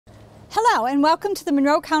Hello and welcome to the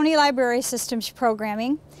Monroe County Library Systems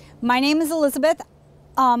programming. My name is Elizabeth.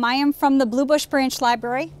 I am from the Blue Bush Branch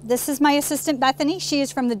Library. This is my assistant Bethany. She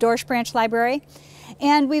is from the Dorsch Branch Library.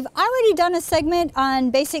 And we've already done a segment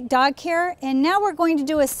on basic dog care, and now we're going to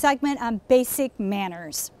do a segment on basic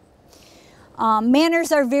manners.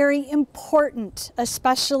 Manners are very important,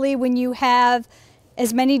 especially when you have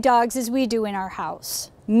as many dogs as we do in our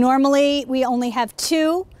house. Normally we only have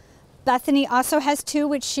 2. Bethany also has 2,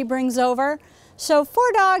 which she brings over. So 4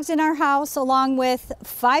 dogs in our house along with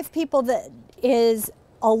 5 people, that is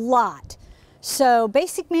a lot. So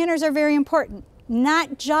basic manners are very important,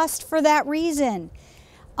 not just for that reason.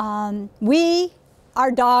 We are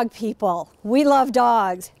dog people. We love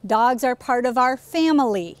dogs. Dogs are part of our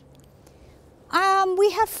family.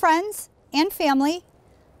 We have friends and family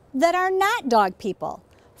that are not dog people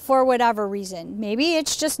for whatever reason. Maybe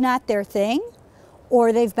it's just not their thing,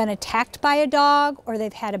 or they've been attacked by a dog, or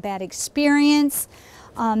they've had a bad experience.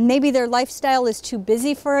 Maybe their lifestyle is too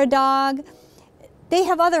busy for a dog. They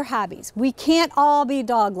have other hobbies. We can't all be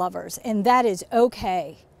dog lovers, and that is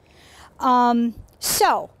okay.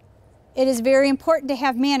 So it is very important to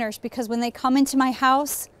have manners, because when they come into my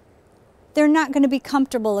house, they're not going to be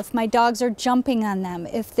comfortable if my dogs are jumping on them,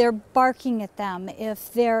 if they're barking at them,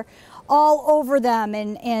 if they're all over them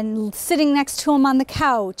and sitting next to them on the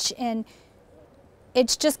couch. And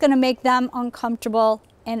it's just going to make them uncomfortable,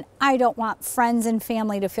 and I don't want friends and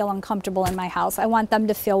family to feel uncomfortable in my house. I want them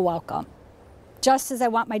to feel welcome, just as I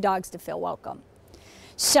want my dogs to feel welcome.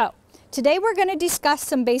 So today we're going to discuss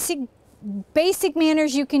some basic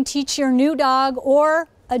manners you can teach your new dog or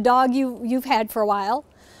a dog you've had for a while.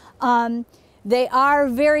 They are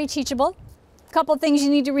very teachable. A couple things you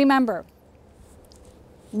need to remember.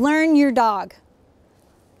 Learn your dog.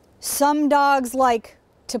 Some dogs like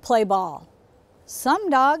to play ball. Some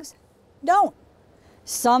dogs don't.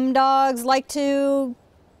 Some dogs like to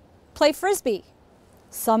play frisbee.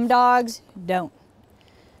 Some dogs don't.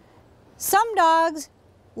 Some dogs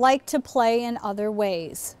like to play in other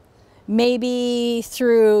ways. Maybe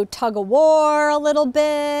through tug of war a little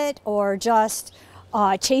bit, or just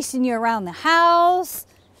chasing you around the house.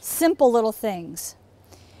 Simple little things.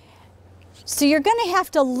 So you're going to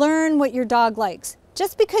have to learn what your dog likes.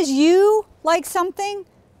 Just because you like something,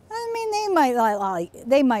 I mean, they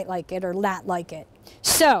might like it or not like it.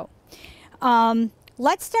 So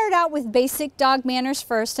let's start out with basic dog manners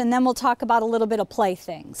first, and then we'll talk about a little bit of play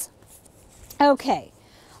things. Okay,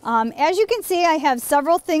 as you can see, I have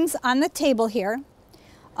several things on the table here.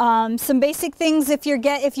 Some basic things if you've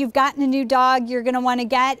gotten a new dog, you're going to want to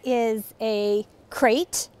get is a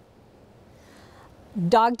crate,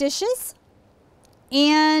 dog dishes,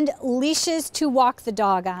 and leashes to walk the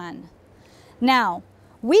dog on. Now,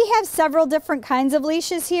 we have several different kinds of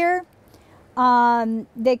leashes here.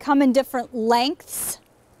 They come in different lengths.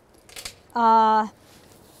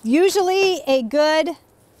 Usually a good,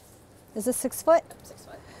 is this 6 foot? 6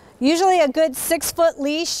 foot. Usually a good 6 foot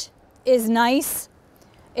leash is nice.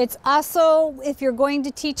 It's also, if you're going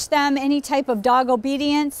to teach them any type of dog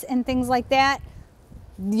obedience and things like that,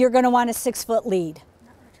 you're going to want a 6 foot lead.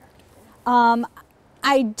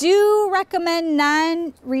 I do recommend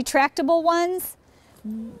non-retractable ones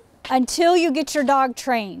until you get your dog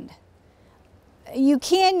trained. You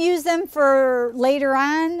can use them for later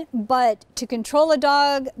on, but to control a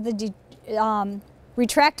dog, the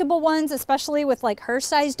retractable ones, especially with like her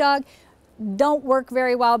size dog, don't work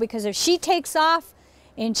very well, because if she takes off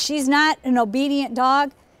and she's not an obedient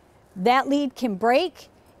dog, that lead can break.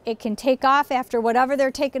 It can take off after whatever they're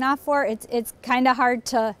taking off for. It's kind of hard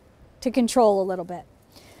to control a little bit.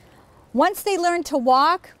 Once they learn to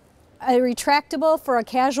walk, a retractable for a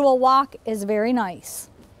casual walk is very nice.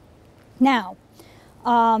 Now,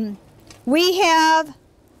 we have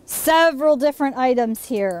several different items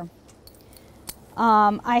here.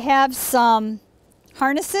 I have some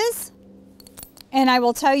harnesses, and I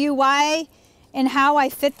will tell you why and how I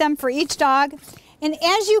fit them for each dog. And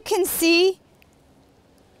as you can see,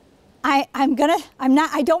 I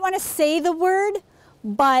don't want to say the word,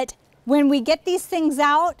 but when we get these things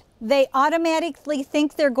out, they automatically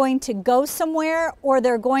think they're going to go somewhere, or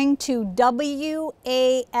they're going to W-A-L-K.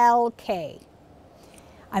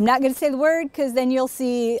 I'm not going to say the word, because then you'll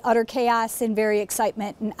see utter chaos and very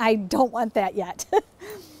excitement, and I don't want that yet.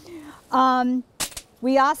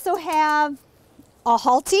 We also have a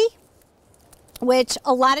halty, which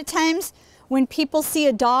a lot of times when people see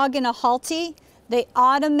a dog in a halty, they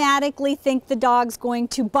automatically think the dog's going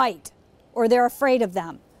to bite, or they're afraid of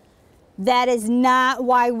them. That is not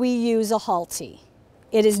why we use a halty.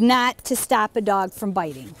 It is not to stop a dog from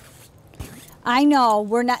biting. I know,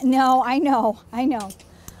 we're not, no, I know.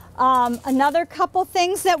 Another couple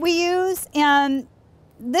things that we use, and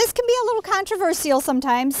this can be a little controversial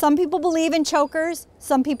sometimes. Some people believe in chokers,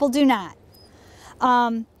 some people do not.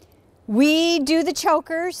 We do the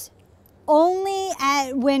chokers only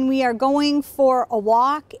when we are going for a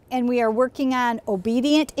walk and we are working on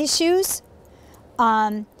obedient issues.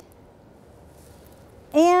 And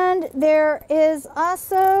there is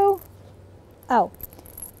also,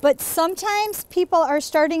 but sometimes people are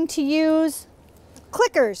starting to use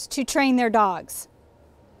clickers to train their dogs.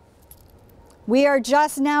 We are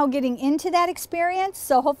just now getting into that experience,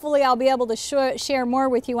 so hopefully I'll be able to share more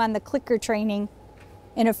with you on the clicker training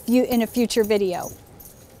in a future video.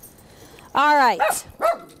 All right.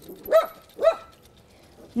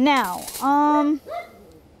 Now,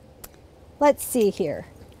 let's see here.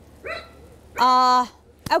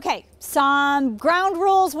 Okay, some ground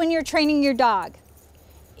rules when you're training your dog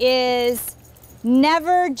is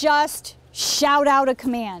never just shout out a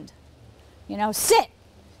command. You know, sit,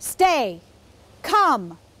 stay,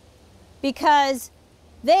 come, because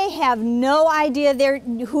they have no idea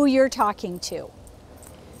who you're talking to.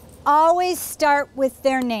 Always start with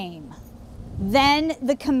their name, then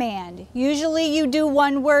the command. Usually you do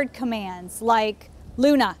one-word commands like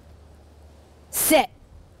Luna, sit.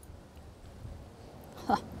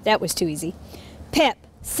 That was too easy. Pip,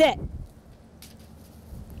 sit.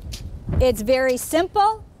 It's very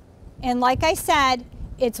simple, and like I said,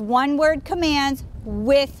 it's one-word commands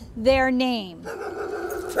with their name.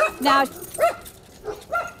 Now,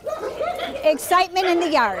 excitement in the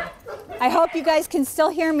yard. I hope you guys can still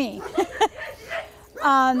hear me.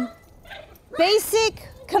 Basic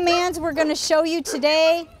commands we're going to show you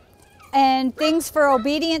today, and things for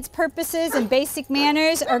obedience purposes and basic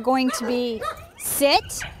manners are going to be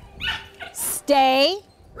sit, stay,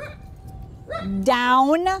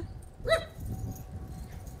 down,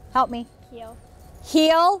 help me,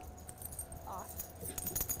 heel,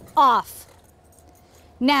 off.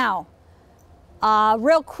 Now,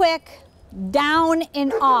 real quick, down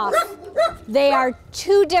and off, they are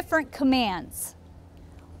two different commands.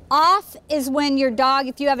 Off is when your dog,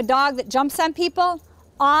 if you have a dog that jumps on people,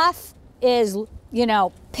 off is, you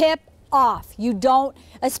know, pip off. You don't,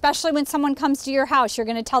 especially when someone comes to your house, you're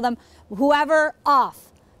going to tell them, whoever,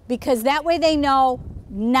 off, because that way they know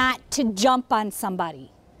not to jump on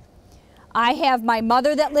somebody. I have my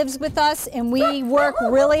mother that lives with us, and we work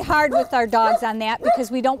really hard with our dogs on that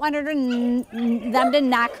because we don't want them to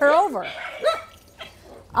knock her over.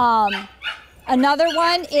 Another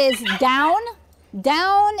one is down.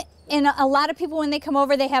 Down, and a lot of people when they come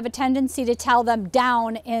over, they have a tendency to tell them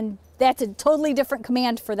down, and that's a totally different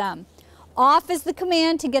command for them. Off is the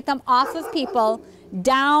command to get them off of people.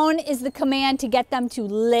 Down is the command to get them to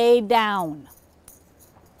lay down.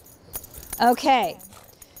 Okay,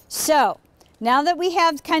 so now that we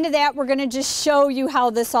have kind of that, we're going to just show you how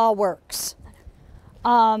this all works.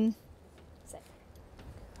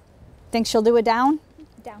 Think she'll do it down?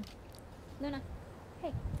 Down. Luna,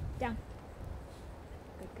 hey, down.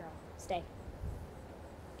 Good girl, stay.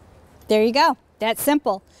 There you go. That's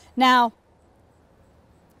simple. Now,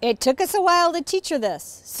 it took us a while to teach her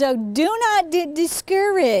this, so do not get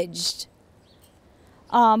discouraged.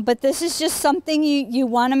 But this is just something you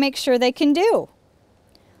want to make sure they can do.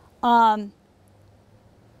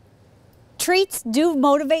 Treats do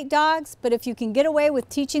motivate dogs, but if you can get away with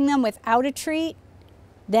teaching them without a treat,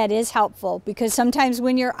 that is helpful, because sometimes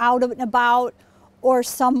when you're out and about or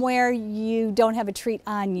somewhere, you don't have a treat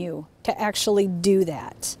on you to actually do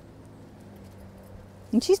that.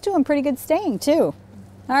 And she's doing pretty good staying too.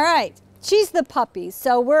 All right, she's the puppy,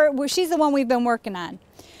 so she's the one we've been working on.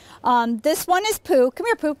 This one is Pooh. Come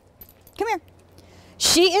here, Pooh. Come here.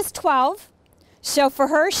 She is 12, so for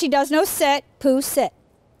her, she does no sit. Pooh, sit.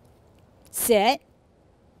 Sit.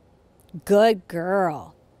 Good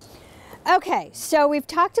girl. Okay, so we've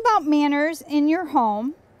talked about manners in your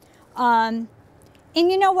home. And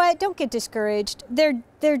you know what? Don't get discouraged.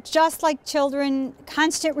 They're just like children,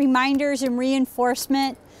 constant reminders and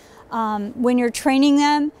reinforcement. When you're training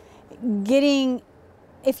them,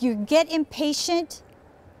 if you get impatient,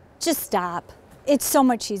 just stop. It's so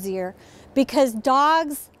much easier, because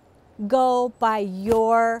dogs go by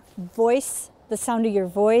your voice, the sound of your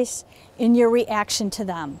voice, and your reaction to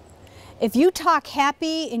them. If you talk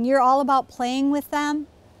happy and you're all about playing with them,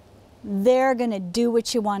 they're gonna do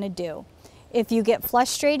what you wanna do. If you get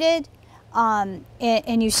frustrated and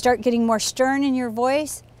you start getting more stern in your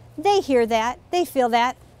voice, they hear that, they feel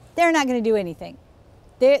that, they're not gonna do anything.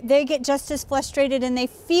 They get just as frustrated, and they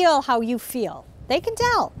feel how you feel. They can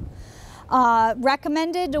tell.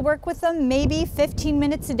 Recommended to work with them maybe 15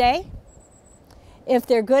 minutes a day. If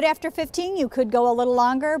they're good after 15, you could go a little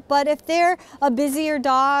longer, but if they're a busier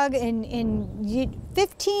dog in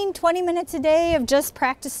 15, 20 minutes a day of just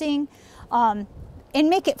practicing, and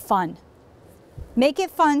make it fun. Make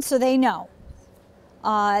it fun so they know.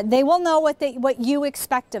 They will know what you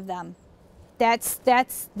expect of them.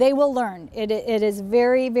 They will learn. It is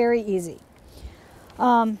very, very easy.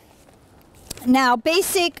 Now,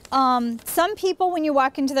 basic, some people when you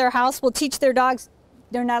walk into their house will teach their dogs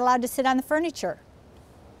they're not allowed to sit on the furniture.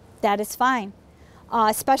 That is fine,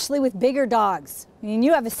 especially with bigger dogs. I mean,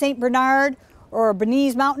 you have a St. Bernard or a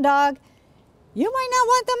Bernese Mountain Dog, you might not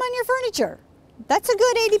want them on your furniture. That's a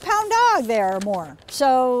good 80-pound dog there or more.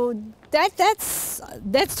 So that's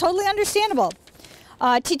totally understandable.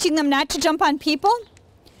 Teaching them not to jump on people.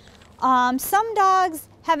 Some dogs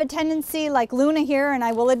have a tendency, like Luna here, and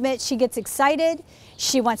I will admit she gets excited.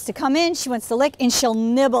 She wants to come in, she wants to lick, and she'll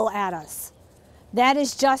nibble at us. That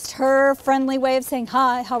is just her friendly way of saying,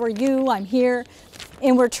 hi, how are you? I'm here.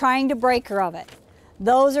 And we're trying to break her of it.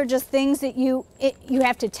 Those are just things that you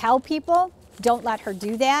have to tell people. Don't let her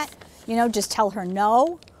do that. You know, just tell her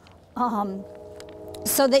no.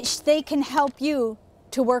 So that they can help you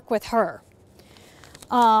to work with her.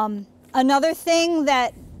 Another thing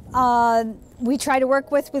that we try to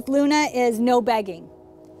work with Luna is no begging.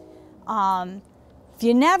 If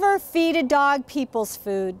you never feed a dog people's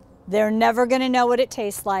food, they're never going to know what it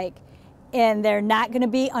tastes like, and they're not going to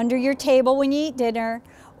be under your table when you eat dinner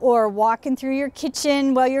or walking through your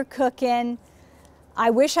kitchen while you're cooking.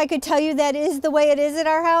 I wish I could tell you that is the way it is at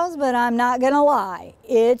our house, but I'm not going to lie.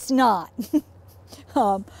 It's not.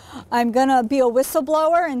 I'm going to be a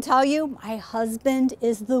whistleblower and tell you my husband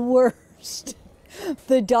is the worst.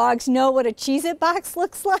 The dogs know what a Cheez-It box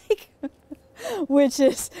looks like. Which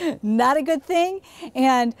is not a good thing,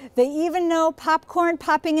 and they even know popcorn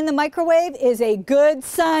popping in the microwave is a good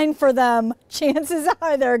sign for them. Chances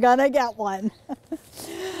are they're gonna get one.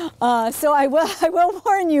 So I will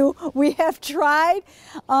warn you, we have tried.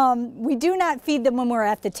 We do not feed them when we're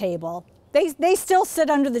at the table. They still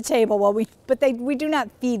sit under the table but we do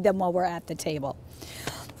not feed them while we're at the table.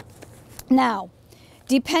 Now,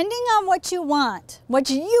 depending on what you want,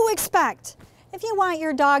 what you expect, if you want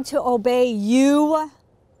your dog to obey you,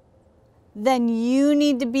 then you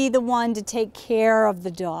need to be the one to take care of the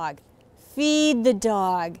dog. Feed the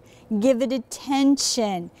dog, give it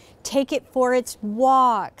attention, take it for its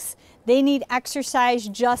walks. They need exercise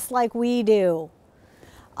just like we do.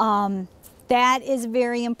 That is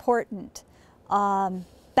very important.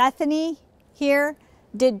 Bethany here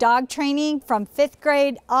did dog training from 5th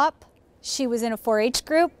grade up. She was in a 4-H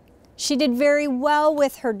group. She did very well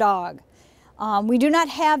with her dog. We do not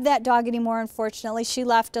have that dog anymore, unfortunately. She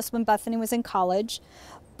left us when Bethany was in college.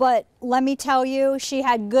 But let me tell you, she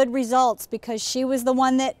had good results because she was the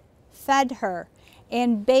one that fed her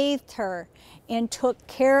and bathed her and took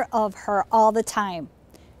care of her all the time.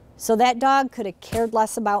 So that dog could have cared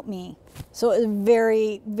less about me. So it was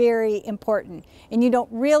very, very important. And you don't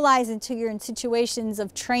realize until you're in situations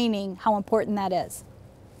of training how important that is.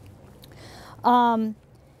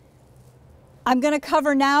 I'm going to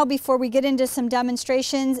cover now, before we get into some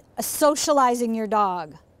demonstrations, socializing your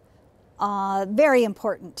dog. Very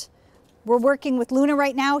important. We're working with Luna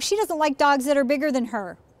right now. She doesn't like dogs that are bigger than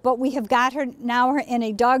her, but we have got her now in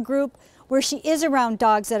a dog group where she is around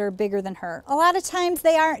dogs that are bigger than her. A lot of times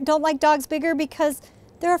they don't like dogs bigger because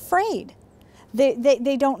they're afraid.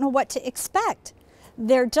 They don't know what to expect.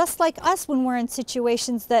 They're just like us when we're in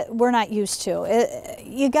situations that we're not used to.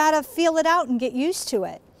 You got to feel it out and get used to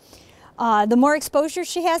it. The more exposure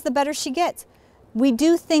she has, the better she gets. We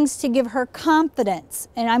do things to give her confidence,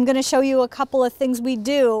 and I'm going to show you a couple of things we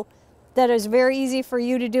do that is very easy for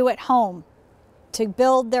you to do at home to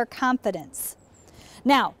build their confidence.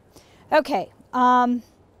 Now, okay, as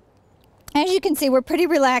you can see, we're pretty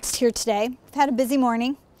relaxed here today. We've had a busy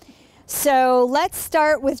morning. So let's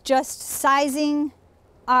start with just sizing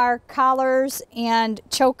our collars and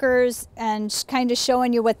chokers and kind of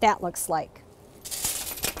showing you what that looks like.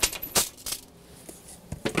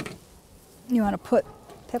 You want to put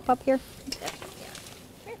Pip up here?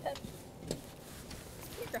 Here, Pip.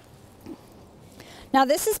 Here, girl. Now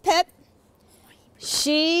this is Pip.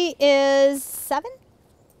 She is 7?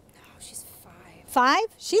 No, she's 5. 5?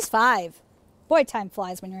 She's 5. Boy, time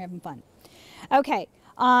flies when you're having fun. Okay,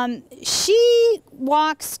 she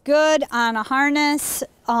walks good on a harness,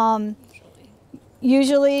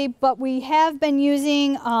 usually, but we have been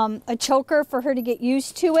using a choker for her to get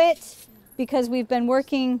used to it because we've been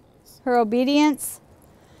working her obedience.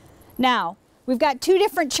 Now, we've got 2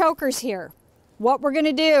 different chokers here. What we're going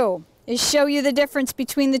to do is show you the difference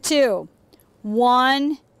between the 2.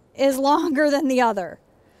 One is longer than the other.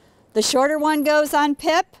 The shorter one goes on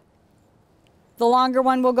Pip. The longer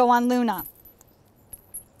one will go on Luna.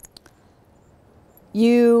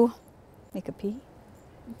 You make a P.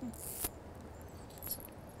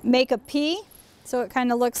 Make a P so it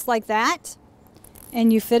kind of looks like that.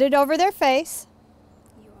 And you fit it over their face.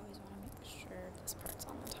 You always want to make sure this part's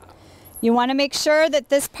on the top. You want to make sure that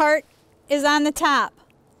this part is on the top.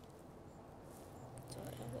 So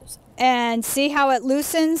it'll loosen. And see how it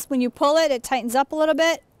loosens when you pull it, it tightens up a little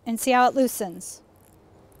bit, and see how it loosens.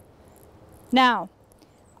 Now,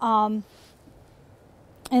 and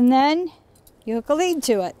then you hook a lead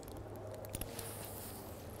to it.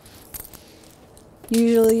 You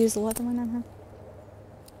usually use the leather one on her?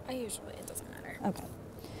 It doesn't matter. Okay.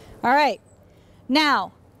 All right.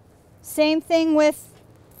 Now, same thing with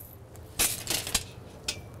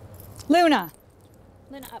Luna.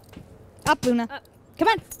 Luna, up. Up, Luna. Up. Come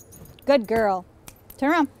on. Good girl.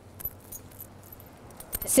 Turn around.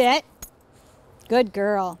 Sit. Good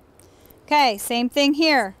girl. Okay, same thing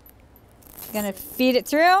here. Gonna feed it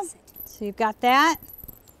through. So you've got that.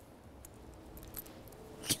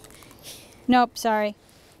 Nope, sorry.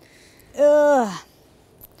 Ugh.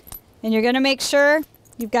 And you're gonna make sure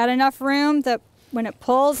you've got enough room that when it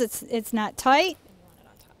pulls, it's not tight.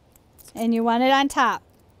 And you want it on top.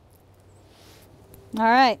 All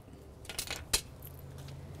right.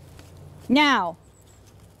 Now,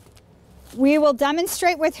 we will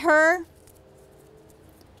demonstrate with her.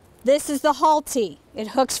 This is the halty. It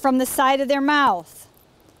hooks from the side of their mouth.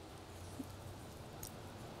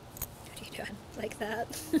 What are you doing? Like that?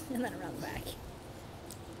 And then around the back.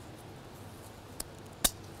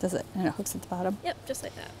 Does it? And it hooks at the bottom? Yep, just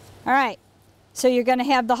like that. All right. So you're going to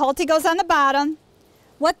have the halty goes on the bottom.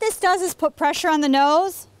 What this does is put pressure on the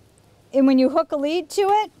nose. And when you hook a lead to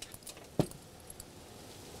it,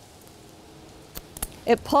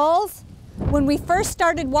 it pulls. When we first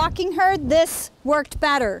started walking her, this worked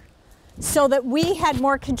better so that we had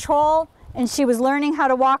more control and she was learning how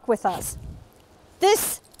to walk with us.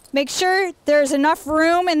 This, make sure there's enough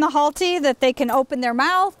room in the halty that they can open their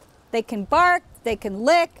mouth, they can bark, they can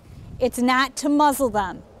lick. It's not to muzzle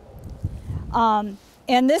them.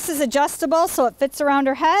 And this is adjustable so it fits around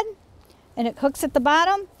her head and it hooks at the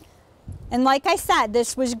bottom. And like I said,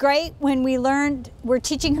 this was great when we're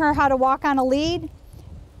teaching her how to walk on a lead.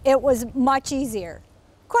 It was much easier.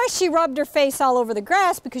 Of course, she rubbed her face all over the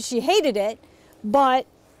grass because she hated it, but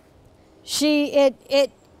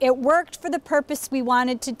it worked for the purpose we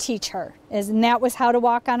wanted to teach her, and that was how to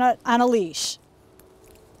walk on a leash.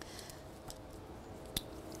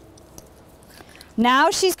 Now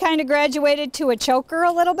she's kind of graduated to a choker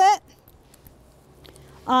a little bit.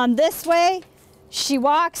 This way, she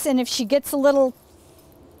walks, and if she gets a little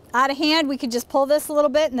out of hand, we could just pull this a little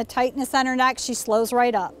bit, and the tightness on her neck, she slows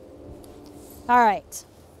right up. All right.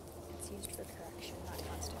 It's used for correction, not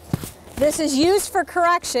constant pressure. This is used for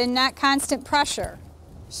correction, not constant pressure.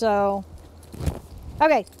 So,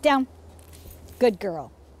 okay, down. Good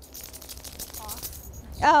girl. Off.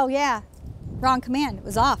 Oh, yeah. Wrong command. It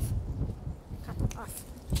was off. Off.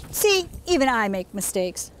 See, even I make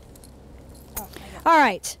mistakes. Oh, All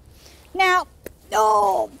right. Now,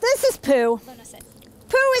 oh, this is Pooh. Luna, sit.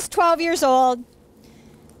 Pooh is 12 years old.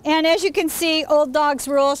 And as you can see, old dogs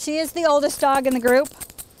rule. She is the oldest dog in the group.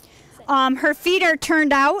 Her feet are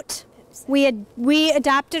turned out. We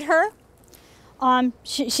adopted her.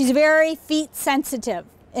 She's very feet sensitive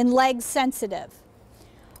and leg sensitive.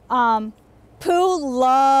 Pooh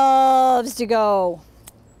loves to go.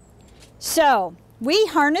 So we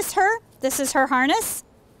harness her. This is her harness.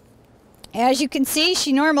 As you can see,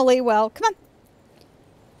 she normally will, come on,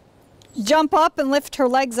 jump up and lift her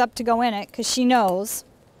legs up to go in it because she knows.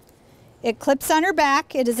 It clips on her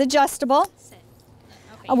back. It is adjustable. Sit.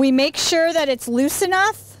 Okay. We make sure that it's loose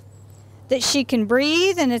enough that she can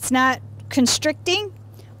breathe and it's not constricting,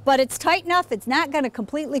 but it's tight enough it's not going to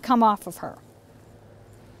completely come off of her.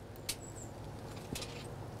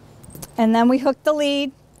 And then we hook the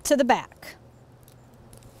lead to the back,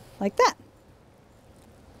 like that.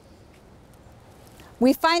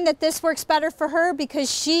 We find that this works better for her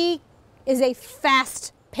because she is a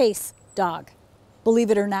fast-paced dog, believe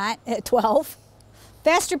it or not, at 12.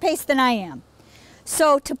 Faster paced than I am.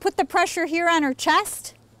 So to put the pressure here on her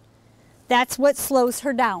chest, that's what slows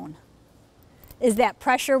her down. Is that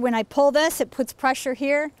pressure, when I pull this, it puts pressure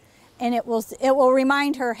here, and it will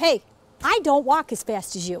remind her, hey, I don't walk as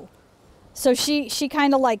fast as you. So she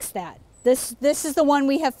kind of likes that. This is the one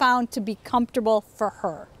we have found to be comfortable for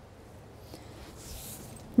her.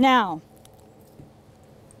 Now,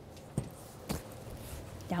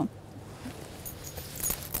 down.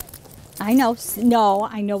 I know. No,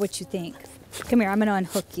 I know what you think. Come here, I'm going to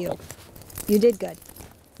unhook you. You did good.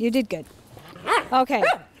 You did good. Okay.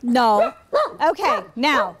 No. Okay,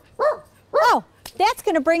 now. Oh, that's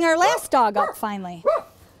going to bring our last dog up finally.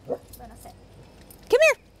 Come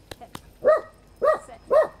here.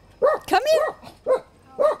 Come here.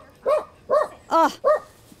 Oh.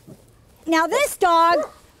 Now this dog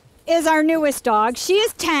is our newest dog. She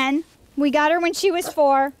is 10. We got her when she was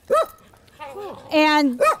 4.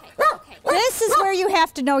 And this is where you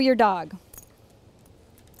have to know your dog.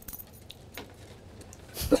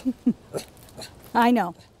 I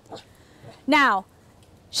know. Now,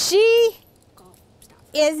 she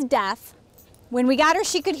is deaf. When we got her,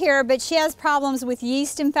 she could hear, but she has problems with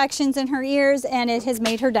yeast infections in her ears, and it has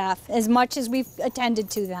made her deaf, as much as we've attended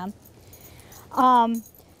to them.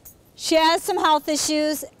 She has some health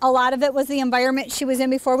issues. A lot of it was the environment she was in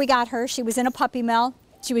before we got her. She was in a puppy mill.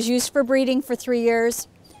 She was used for breeding for 3 years.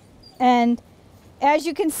 And as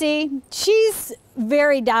you can see, she's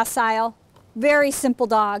very docile, very simple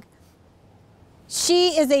dog.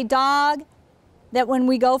 She is a dog that when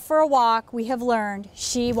we go for a walk, we have learned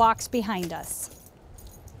she walks behind us.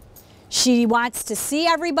 She wants to see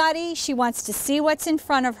everybody. She wants to see what's in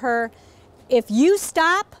front of her. If you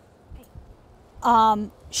stop,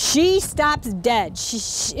 she stops dead.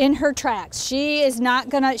 She's in her tracks. She is not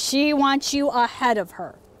gonna, she wants you ahead of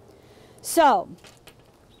her. So,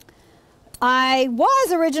 I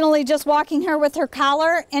was originally just walking her with her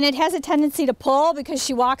collar, and it has a tendency to pull because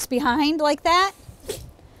she walks behind like that.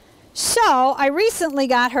 So, I recently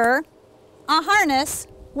got her a harness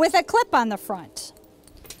with a clip on the front.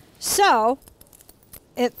 So,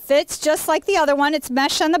 it fits just like the other one. It's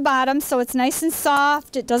mesh on the bottom, so it's nice and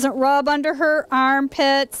soft. It doesn't rub under her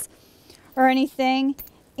armpits or anything.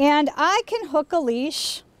 And I can hook a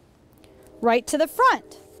leash right to the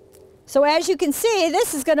front. So as you can see,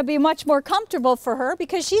 this is going to be much more comfortable for her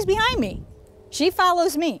because she's behind me. She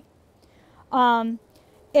follows me.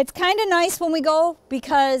 It's kind of nice when we go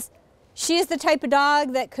because she is the type of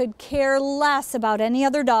dog that could care less about any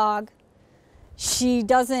other dog. She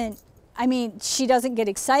doesn't get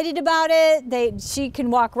excited about it. She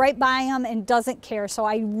can walk right by them and doesn't care, so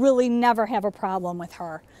I really never have a problem with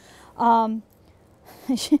her. I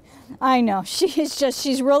know,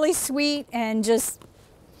 she's really sweet and just,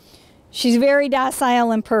 she's very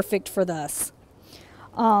docile and perfect for this.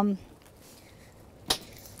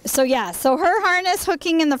 So yeah, so her harness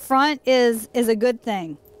hooking in the front is a good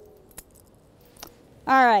thing.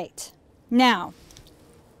 All right, now,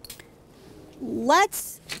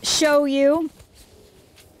 let's show you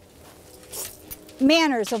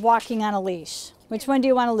manners of walking on a leash. Which one do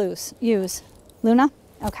you want to use? Luna?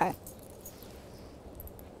 Okay.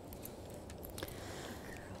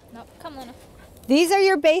 Nope, come Luna. These are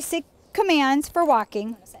your basic commands for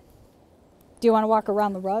walking. Do you want to walk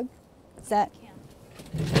around the rug? Is that?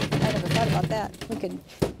 I never thought about that. We could.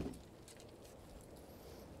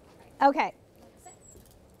 Okay.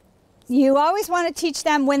 You always want to teach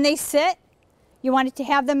them when they sit, you want to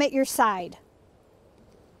have them at your side.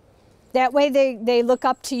 That way they look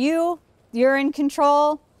up to you, you're in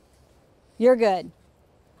control, you're good.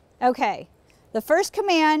 Okay, the first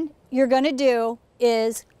command you're going to do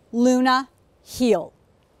is Luna, heel.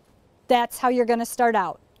 That's how you're going to start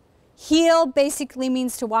out. Heel basically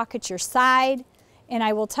means to walk at your side, and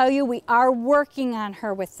I will tell you we are working on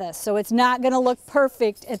her with this, so it's not going to look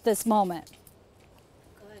perfect at this moment.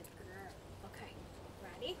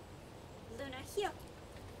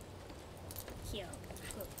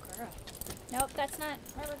 Nope, that's not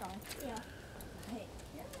where we're going.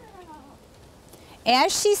 Yeah.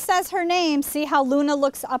 As she says her name, see how Luna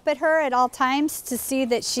looks up at her at all times to see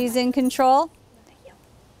that she's in control?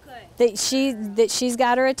 Good. That she's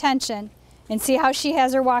got her attention. And see how she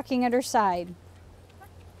has her walking at her side.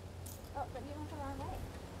 Oh, but you don't go our way.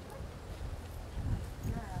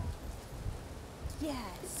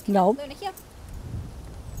 Yes. Nope. Luna, heel.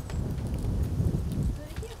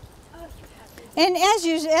 And as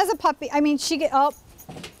usual, as a puppy, I mean, she gets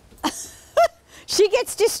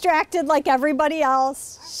distracted like everybody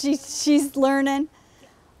else. She's learning.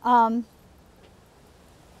 And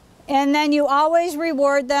then you always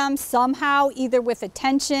reward them somehow, either with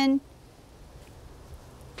attention.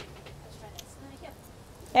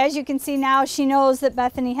 As you can see now, she knows that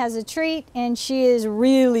Bethany has a treat, and she is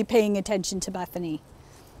really paying attention to Bethany.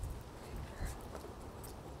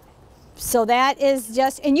 So that is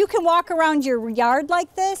just, and you can walk around your yard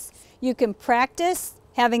like this. You can practice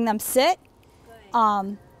having them sit.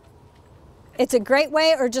 It's a great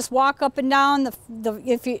way, or just walk up and down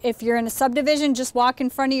if you're in a subdivision, just walk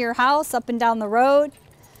in front of your house, up and down the road.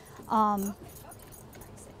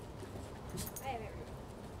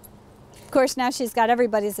 Of course, now she's got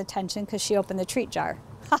everybody's attention because she opened the treat jar.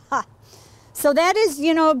 So that is,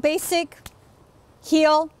 you know, basic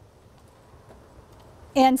heel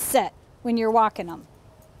and sit when you're walking them.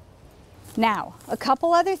 Now, a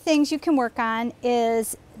couple other things you can work on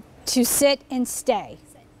is to sit and stay.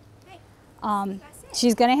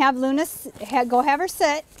 She's going to have Luna go have her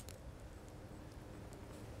sit.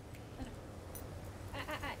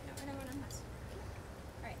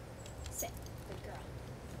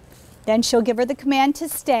 Then she'll give her the command to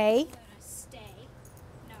stay. Stay.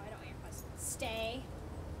 No, I don't want your fuss. Stay.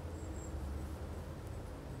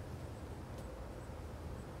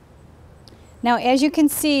 Now, as you can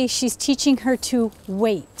see, she's teaching her to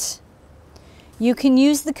wait. You can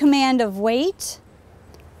use the command of wait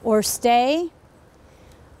or stay,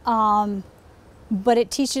 but it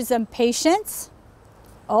teaches them patience.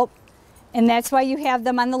 Oh, and that's why you have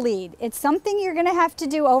them on the lead. It's something you're going to have to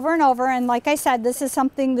do over and over, and like I said, this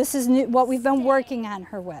is new, what we've been working on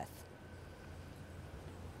her with.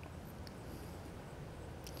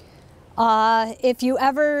 If you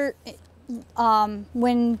ever,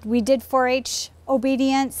 when we did 4-H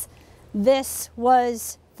obedience, this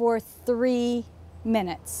was for 3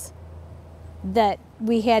 minutes that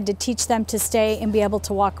we had to teach them to stay and be able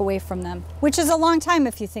to walk away from them, which is a long time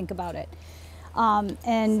if you think about it.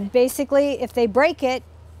 And basically, if they break it,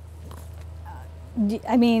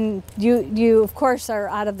 I mean, you of course are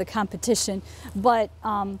out of the competition, but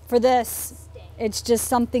for this, it's just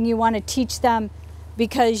something you want to teach them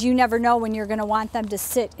because you never know when you're going to want them to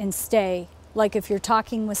sit and stay. Like if you're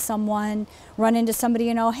talking with someone, run into somebody,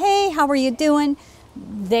 you know, hey, how are you doing?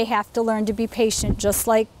 They have to learn to be patient, just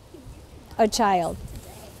like a child.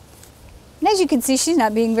 And as you can see, she's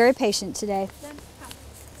not being very patient today.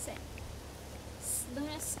 Sit.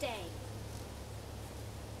 Luna, stay.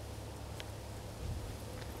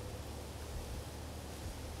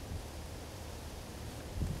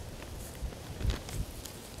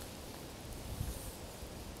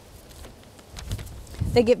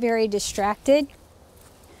 They get very distracted.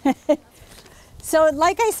 So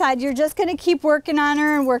like I said, you're just going to keep working on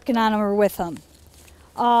her and working on her with them.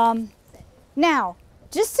 Now,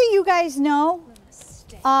 just so you guys know,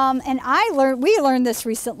 and we learned this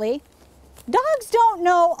recently, dogs don't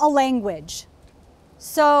know a language.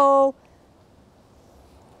 So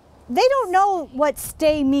they don't know what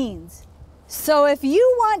stay means. So if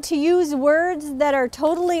you want to use words that are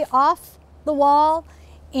totally off the wall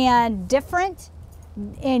and different,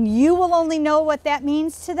 and you will only know what that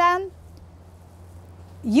means to them,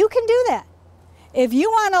 you can do that. If you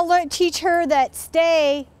want to teach her that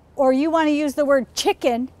stay, or you want to use the word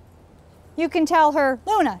chicken, you can tell her,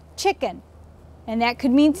 Luna, chicken. And that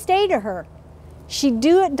could mean stay to her. She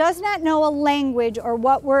does not know a language or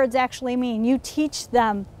what words actually mean. You teach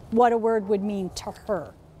them what a word would mean to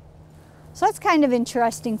her. So that's kind of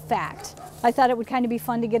interesting fact. I thought it would kind of be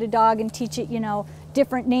fun to get a dog and teach it, you know,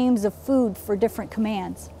 different names of food for different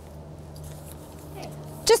commands.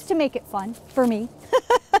 Just to make it fun for me.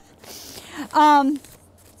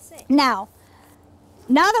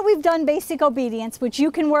 Now that we've done basic obedience, which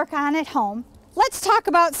you can work on at home, let's talk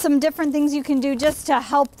about some different things you can do just to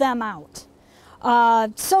help them out.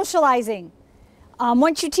 Socializing.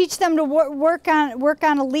 Once you teach them to work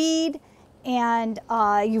on a lead, and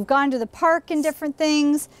you've gone to the park and different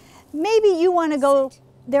things, maybe you want to go.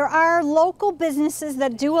 There are local businesses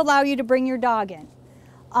that do allow you to bring your dog in.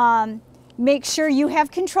 Make sure you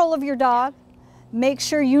have control of your dog. Make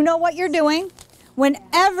sure you know what you're doing.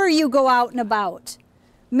 Whenever you go out and about,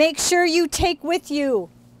 make sure you take with you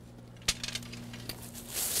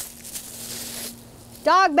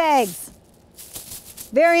dog bags.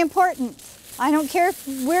 Very important. I don't care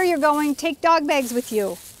where you're going, take dog bags with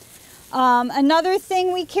you. Another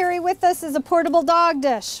thing we carry with us is a portable dog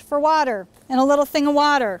dish for water and a little thing of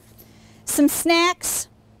water. Some snacks,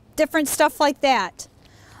 different stuff like that.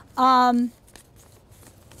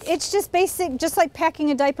 It's just basic, just like packing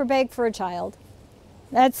a diaper bag for a child.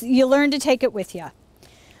 You learn to take it with you.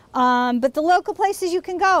 But the local places you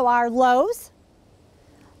can go are Lowe's,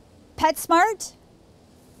 PetSmart,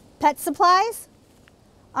 Pet Supplies.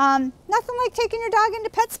 Nothing like taking your dog into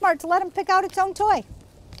PetSmart to let him pick out its own toy.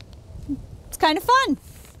 It's kind of fun.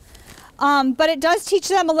 But it does teach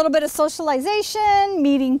them a little bit of socialization,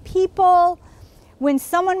 meeting people. When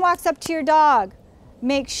someone walks up to your dog,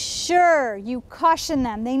 make sure you caution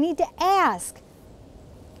them. They need to ask,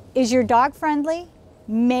 is your dog friendly?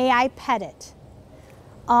 May I pet it?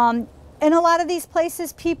 In a lot of these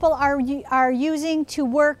places, people are using to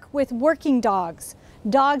work with working dogs,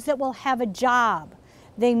 dogs that will have a job.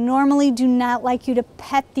 They normally do not like you to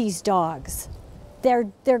pet these dogs.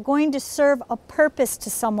 they're going to serve a purpose to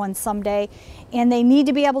someone someday, and they need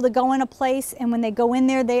to be able to go in a place, and when they go in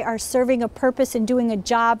there, they are serving a purpose and doing a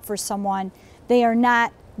job for someone. They are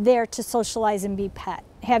not there to socialize and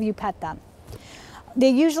have you pet them. They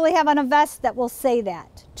usually have on a vest that will say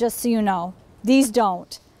that, just so you know. These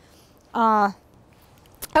don't.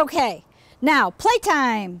 Okay, now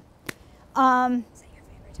playtime. Is that your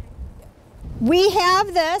favorite time? We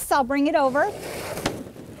have this. I'll bring it over.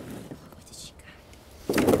 What did she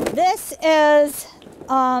got? This is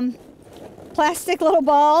plastic little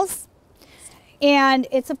balls, and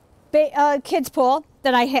it's a kids pool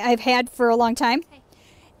that I've had for a long time. Okay.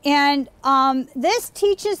 And this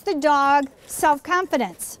teaches the dog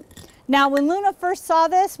self-confidence. Now, when Luna first saw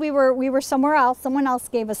this, we were somewhere else. Someone else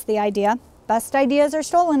gave us the idea. Best ideas are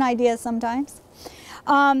stolen ideas sometimes.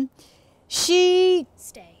 She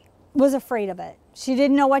was afraid of it. She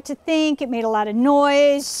didn't know what to think. It made a lot of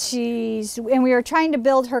noise. And we were trying to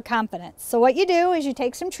build her confidence. So what you do is you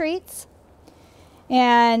take some treats.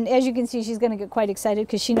 And as you can see, she's going to get quite excited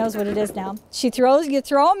because she knows what it is now. You throw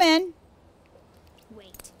them in.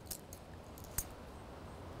 Wait.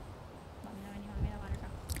 Let me know when you want me to let her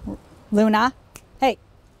go. Luna, hey,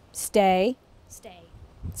 stay. Stay.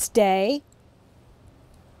 Stay.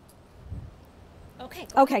 Okay.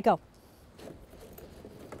 Okay, go.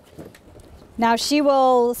 Now she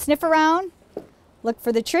will sniff around, look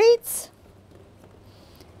for the treats.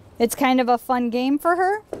 It's kind of a fun game for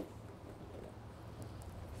her.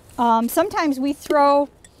 Sometimes we throw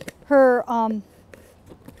her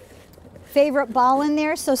favorite ball in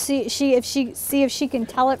there, so see if she can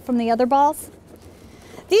tell it from the other balls.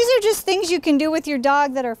 These are just things you can do with your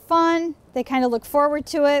dog that are fun. They kind of look forward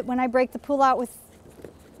to it. When I break the pool out with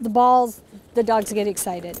the balls, the dogs get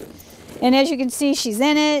excited. And as you can see, she's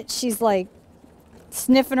in it. She's like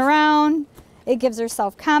sniffing around. It gives her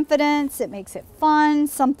self-confidence. It makes it fun,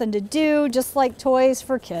 something to do, just like toys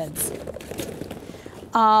for kids.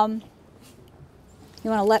 You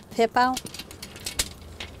want to let Pip out?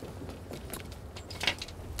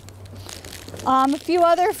 A few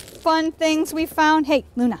other fun things we found. Hey,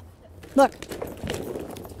 Luna, look.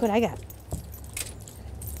 What I got.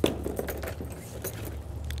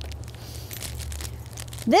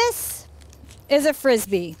 This is a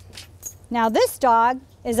Frisbee. Now this dog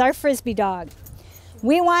is our Frisbee dog.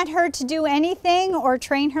 We want her to do anything or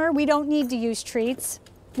train her. We don't need to use treats.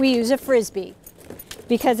 We use a Frisbee.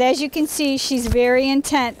 Because as you can see, she's very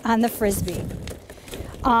intent on the Frisbee.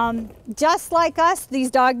 Just like us,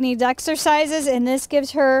 these dogs need exercises, and this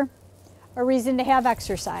gives her a reason to have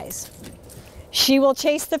exercise. She will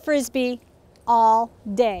chase the Frisbee all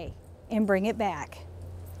day and bring it back.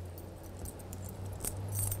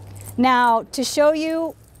 Now, to show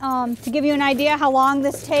you, to give you an idea how long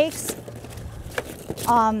this takes,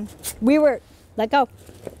 let go.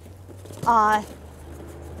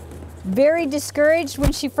 Very discouraged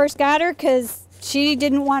when she first got her because she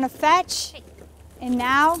didn't want to fetch. And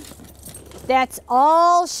now that's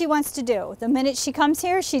all she wants to do. The minute she comes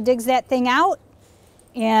here, she digs that thing out,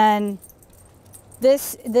 and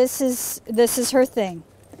this is her thing.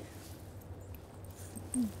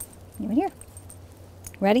 You in here?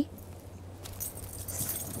 Ready?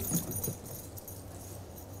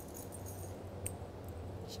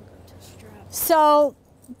 So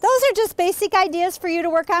those are just basic ideas for you to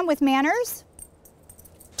work on with manners.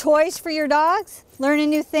 Toys for your dogs,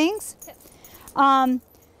 learning new things.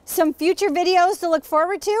 Some future videos to look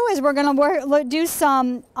forward to is we're going to do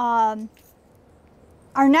some, our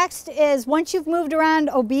next is once you've moved around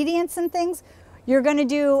obedience and things, you're going to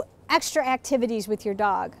do extra activities with your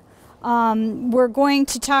dog. We're going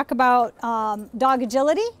to talk about dog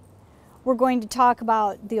agility. We're going to talk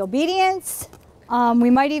about the obedience. We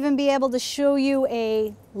might even be able to show you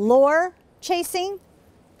a lure chasing,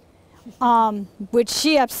 which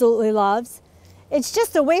she absolutely loves. It's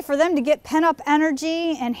just a way for them to get pent up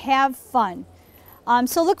energy and have fun.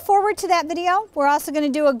 So look forward to that video. We're also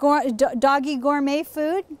going to do a doggy gourmet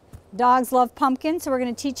food. Dogs love pumpkin, so we're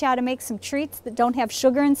going to teach you how to make some treats that don't have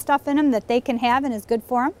sugar and stuff in them that they can have and is good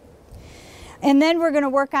for them. And then we're going to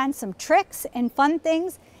work on some tricks and fun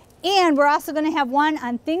things. And we're also going to have one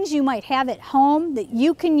on things you might have at home that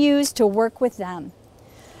you can use to work with them.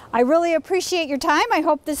 I really appreciate your time. I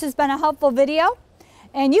hope this has been a helpful video.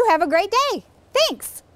 And you have a great day. Thanks.